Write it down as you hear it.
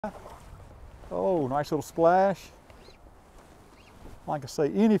Oh, nice little splash. Like I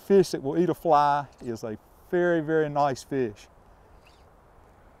say, any fish that will eat a fly is a very, very nice fish.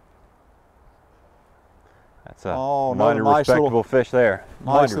 That's a mighty nice respectable fish there.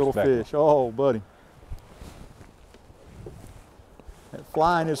 Nice little fish. Oh, buddy. That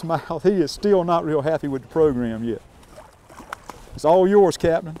fly in his mouth, he is still not real happy with the program yet. It's all yours,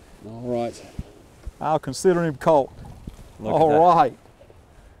 Captain. All right. I'll consider him caught. All right.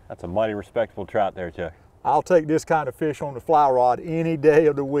 That's a mighty respectable trout there, Chuck. I'll take this kind of fish on the fly rod any day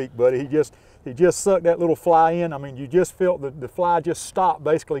of the week, buddy. He just sucked that little fly in. I mean, you just felt the fly just stop,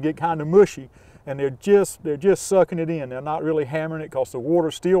 basically get kind of mushy, and they're just sucking it in. They're not really hammering it because the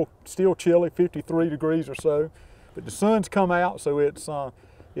water's still chilly, 53 degrees or so. But the sun's come out, so it's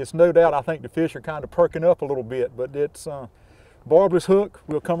no doubt, I think the fish are kind of perking up a little bit, but it's barbless hook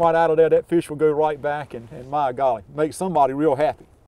will come right out of there. That fish will go right back, and my golly, make somebody real happy.